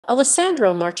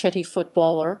Alessandro Marchetti,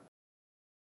 footballer.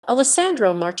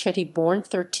 Alessandro Marchetti, born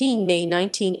 13 May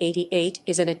 1988,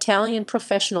 is an Italian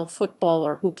professional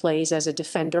footballer who plays as a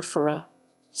defender for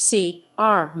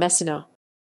A.C.R. Messina.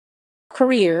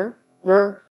 Career.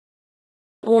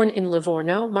 Born in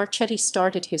Livorno, Marchetti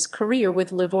started his career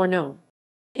with Livorno.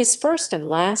 His first and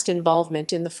last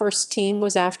involvement in the first team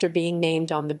was after being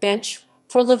named on the bench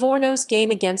for Livorno's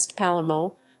game against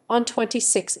Palermo on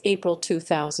 26 April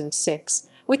 2006,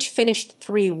 which finished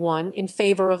 3-1 in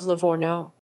favor of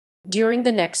Livorno. During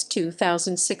the next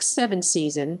 2006-07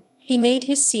 season, he made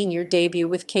his senior debut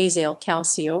with A.C.R.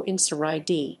 Calcio in Serie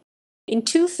D. In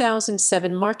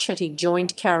 2007, Marchetti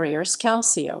joined A.C.R.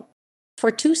 Calcio.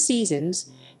 For 2 seasons,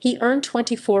 he earned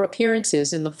 24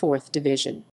 appearances in the 4th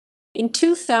division. In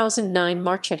 2009,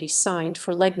 Marchetti signed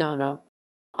for Legnano.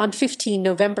 On 15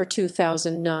 November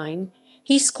 2009,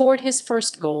 he scored his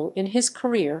first goal in his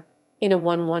career in a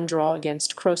 1-1 draw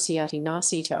against Crociati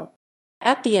Nacito.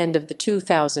 At the end of the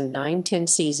 2009-10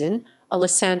 season,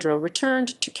 Alessandro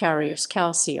returned to A.C.R.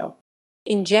 Calcio.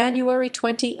 In January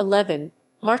 2011,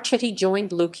 Marchetti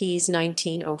joined Lucchese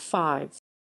 1905.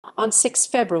 On 6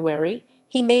 February,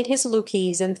 he made his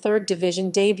Lucchese and 3rd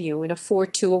Division debut in a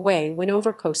 4-2 away win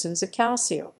over Cosenza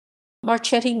Calcio.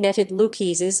 Marchetti netted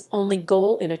Lucchese's only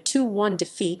goal in a 2-1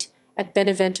 defeat at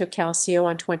Benevento Calcio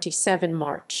on 27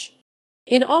 March.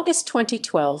 In August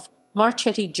 2012,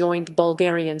 Marchetti joined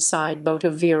Bulgarian side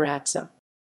Boto Viratsa.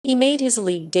 He made his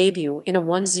league debut in a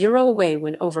 1-0 away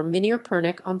win over Minir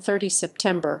Pernik on 30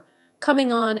 September,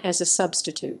 coming on as a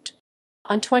substitute.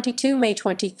 On 22 May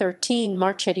 2013,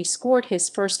 Marchetti scored his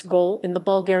first goal in the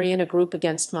Bulgarian group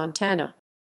against Montana.